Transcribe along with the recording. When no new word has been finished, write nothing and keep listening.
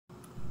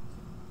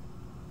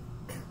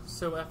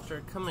So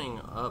after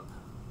coming up,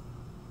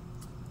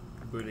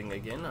 booting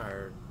again,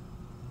 our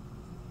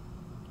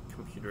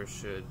computer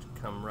should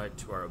come right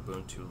to our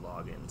Ubuntu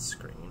login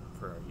screen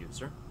for our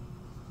user.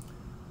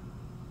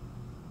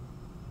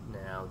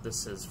 Now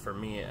this is for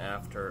me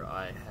after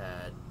I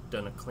had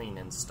done a clean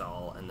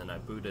install and then I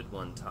booted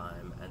one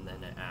time and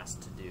then it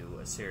asked to do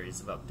a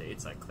series of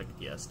updates. I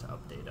clicked yes to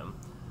update them.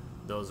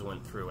 Those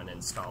went through and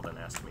installed and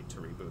asked me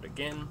to reboot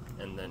again,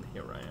 and then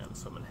here I am.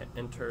 So I'm going to hit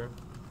enter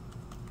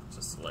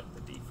to select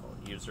the default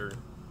user,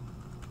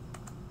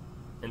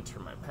 enter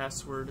my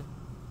password,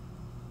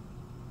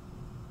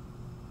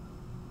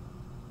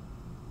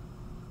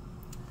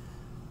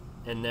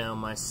 and now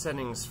my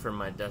settings for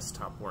my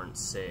desktop weren't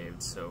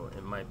saved, so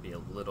it might be a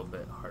little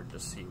bit hard to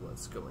see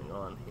what's going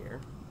on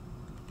here.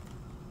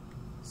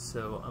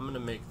 So I'm going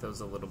to make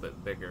those a little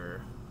bit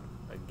bigger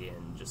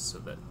again just so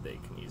that they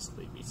can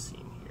easily be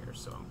seen here.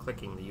 So I'm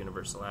clicking the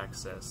universal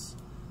access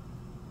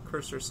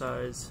cursor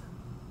size,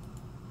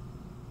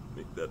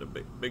 make that a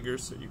bit bigger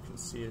so you can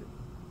see it,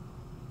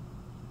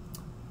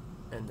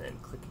 and then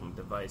clicking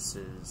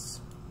devices,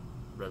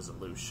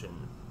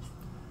 resolution,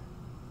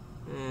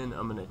 and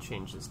I'm going to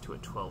change this to a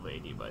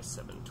 1280 by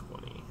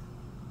 720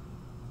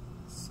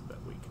 so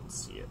that we can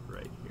see it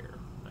right here,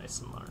 nice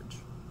and large.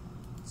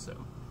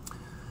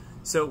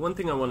 So one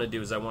thing I want to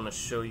do is I want to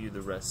show you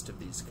the rest of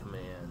these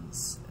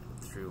commands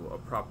through a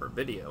proper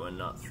video and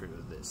not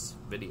through this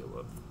video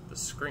of the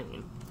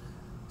screen.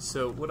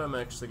 So what I'm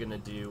actually going to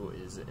do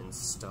is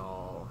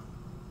install,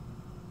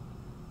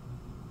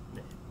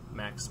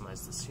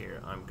 maximize this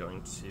here, I'm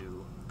going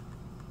to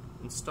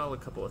install a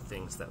couple of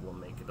things that will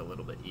make it a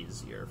little bit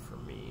easier for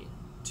me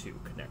to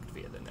connect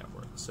via the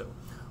network. So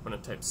I'm going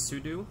to type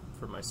sudo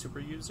for my super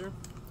user,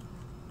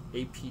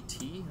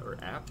 apt or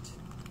apt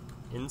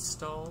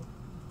install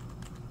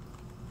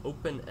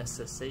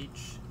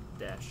openssh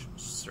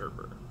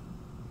server.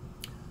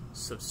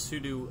 So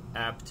sudo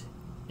apt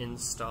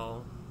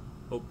install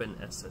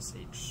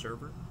openssh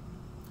server.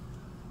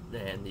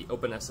 And the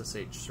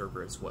OpenSSH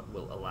server is what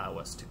will allow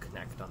us to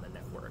connect on the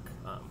network,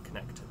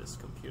 connect to this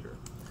computer.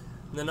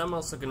 And then I'm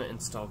also going to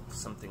install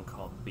something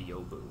called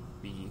byobu,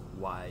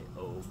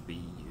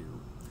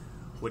 B-Y-O-B-U,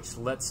 which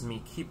lets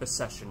me keep a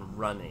session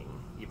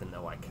running even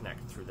though I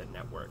connect through the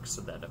network, so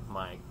that if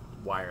my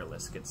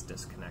wireless gets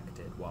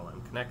disconnected while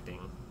I'm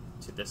connecting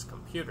to this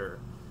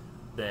computer,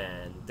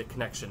 then the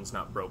connection's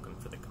not broken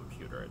for the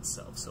computer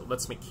itself. So it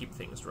lets me keep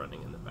things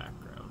running in the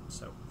background.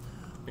 So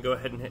I'm going to go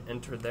ahead and hit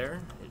enter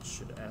there. It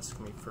should ask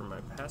me for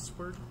my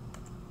password,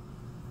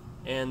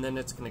 and then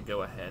it's going to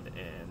go ahead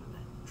and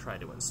try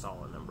to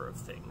install a number of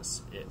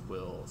things. It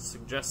will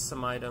suggest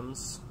some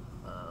items,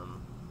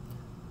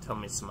 tell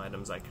me some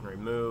items I can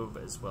remove,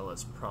 as well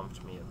as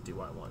prompt me of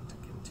do I want to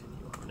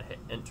continue. I'm going to hit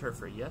enter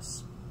for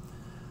yes,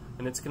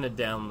 and it's going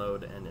to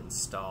download and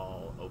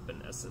install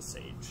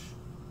OpenSSH.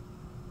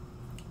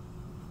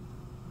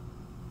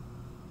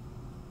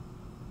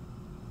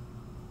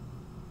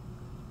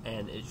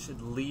 And it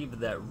should leave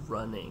that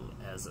running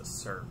as a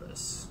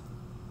service.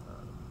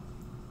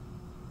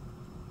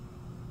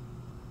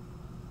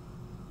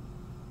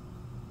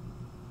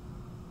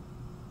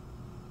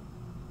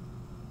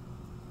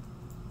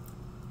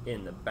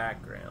 In the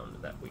background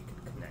that we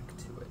could connect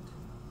to it.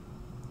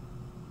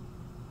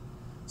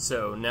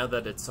 So now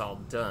that it's all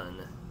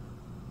done,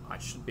 I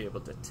should be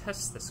able to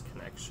test this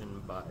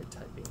connection by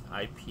typing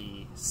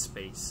IP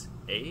space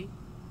A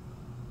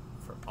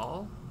for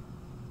all,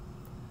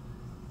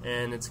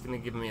 and it's going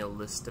to give me a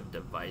list of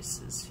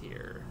devices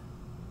here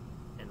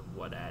and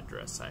what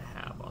address I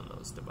have on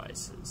those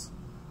devices.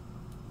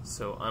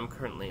 So I'm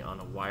currently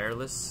on a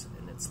wireless,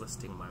 and it's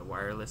listing my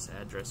wireless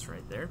address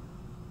right there.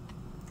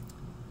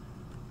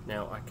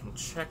 Now I can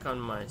check on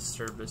my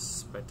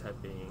service by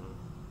typing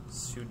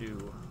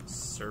sudo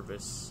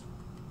service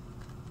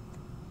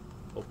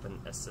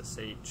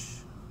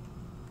openssh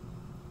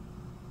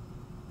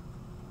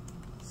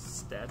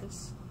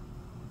status.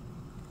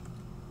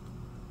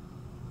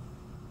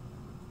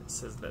 It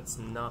says that's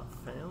not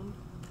found.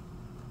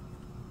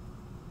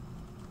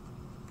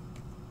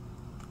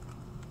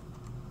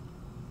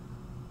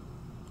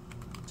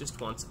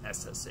 Just wants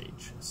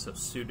SSH, so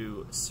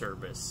sudo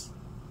service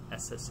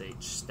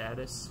SSH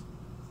status.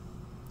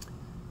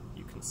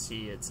 You can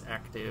see it's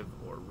active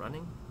or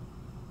running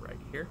right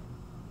here.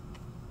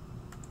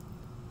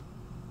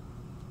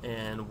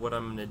 And what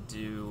I'm going to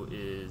do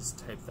is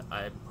type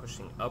I'm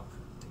pushing up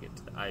to get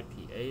to the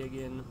IPA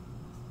again,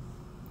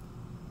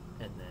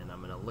 and then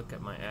I'm going to look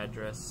at my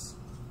address,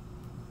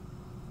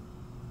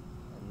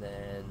 and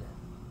then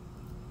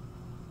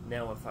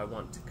now if I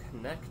want to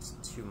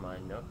connect to my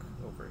NUC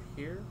over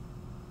here,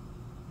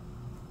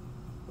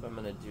 what I'm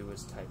going to do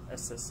is type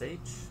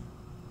SSH,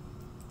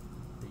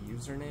 the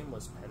username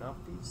was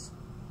PANOPTES,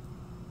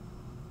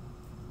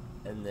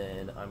 and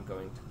then I'm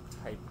going to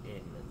type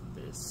in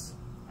this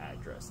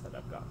address that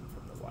I've gotten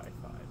from the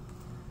Wi-Fi.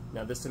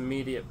 Now this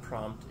immediate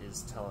prompt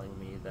is telling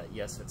me that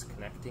yes, it's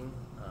connecting,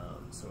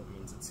 so it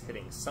means it's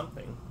hitting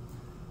something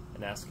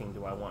and asking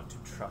do I want to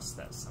trust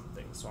that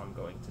something. So I'm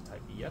going to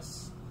type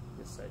yes,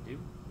 yes I do,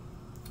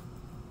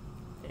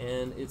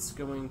 And it's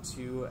going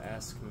to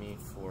ask me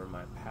for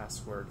my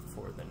password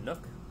for the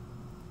NUC,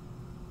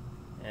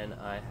 and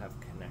I have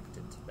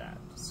connected to that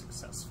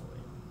successfully.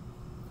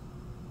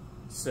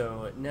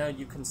 So now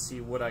you can see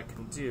what I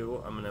can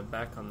do. I'm going to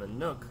back on the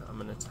NUC, I'm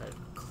going to type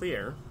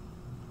clear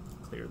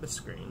the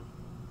screen.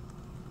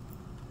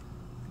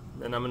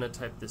 Then I'm going to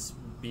type this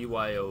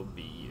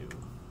byobu,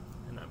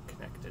 and I'm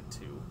connected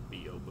to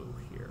byobu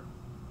here.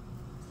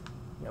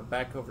 Now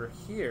back over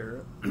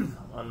here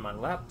on my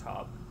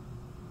laptop,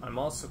 I'm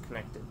also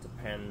connected to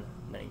pen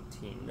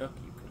 19 NUC,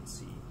 you can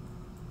see.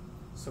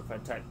 So if I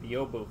type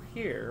byobu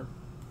here,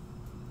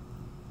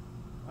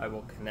 I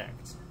will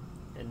connect.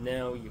 And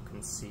now you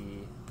can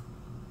see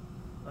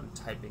I'm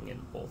typing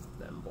in both of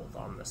them, both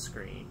on the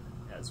screen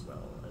as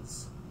well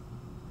as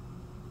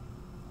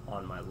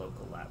on my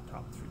local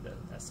laptop through the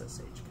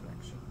SSH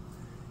connection.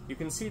 You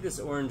can see this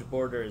orange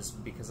border is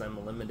because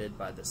I'm limited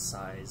by the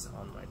size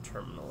on my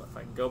terminal. If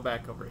I go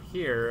back over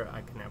here,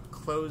 I can now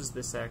close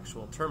this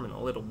actual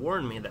terminal. It'll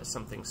warn me that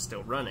something's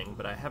still running,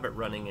 but I have it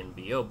running in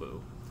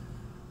byobu,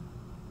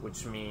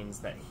 which means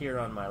that here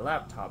on my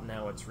laptop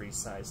now it's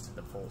resized to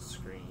the full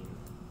screen,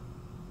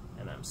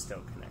 and I'm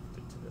still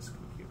connected to this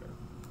computer.